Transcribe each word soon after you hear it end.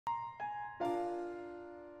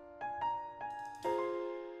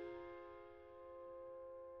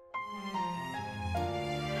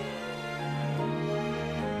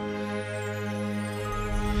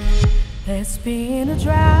There's been a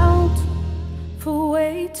drought for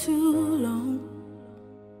way too long.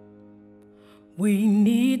 We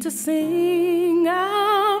need to sing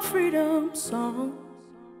our freedom song.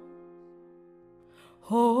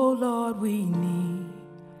 Oh Lord, we need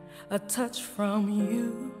a touch from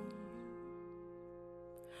you.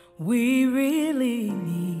 We really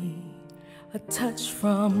need a touch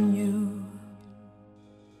from you.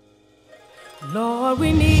 Lord,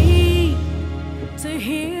 we need to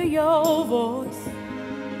hear your voice.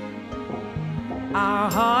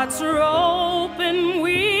 Our hearts are open,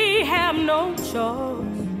 we have no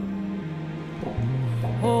choice.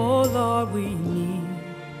 Oh Lord, we need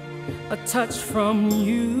a touch from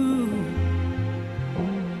you.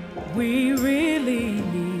 We really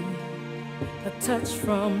need a touch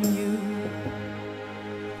from you.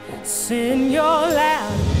 Send your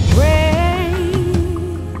loud rain,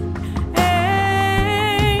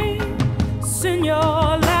 send your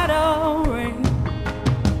loud rain,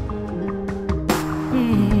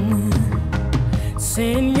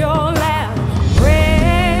 send your loud rain,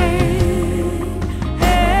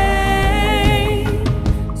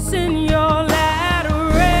 send your loud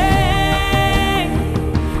rain.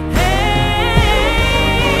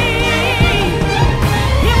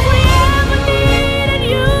 If we ever needed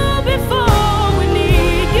you before, we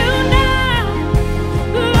need you now.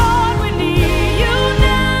 Lord, we need you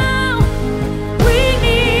now. We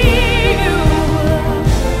need you.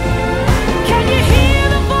 Can you hear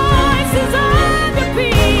the voices of the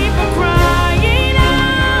people crying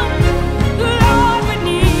out? Lord, we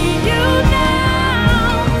need you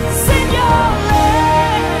now. Send your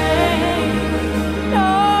rain.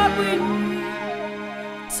 Lord, we need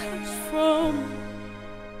touch from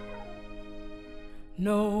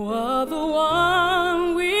no other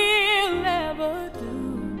one will ever do.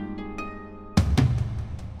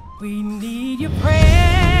 We need your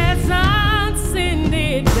presence, send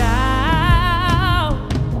it down.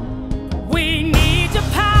 We need your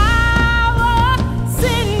power,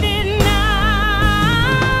 send it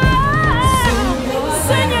now.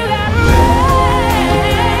 Send your loud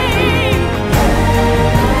rain.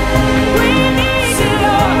 We need you,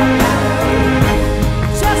 Lord.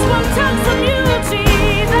 Just one touch from you, Jesus.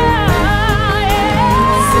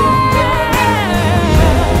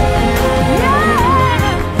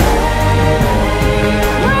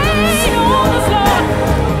 Rain on us, Lord.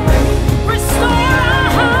 Restore our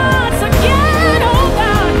hearts again, oh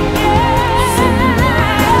God.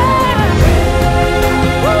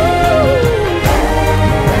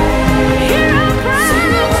 Hear our cry,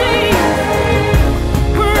 Jesus.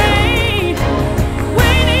 Rain. We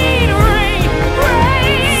need rain.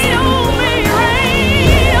 Rain on me,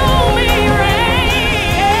 rain on me, rain.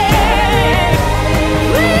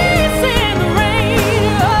 Please send the rain,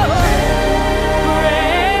 oh,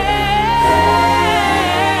 rain.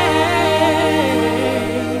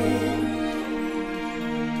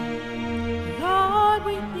 Lord,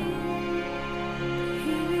 we need to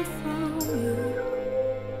hear from you.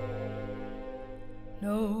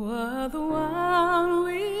 No other one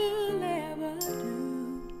will ever do.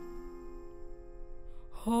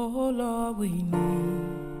 Oh Lord, we need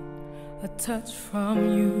a touch from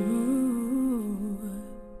you.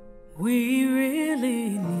 We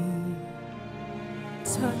really need a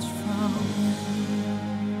touch from you.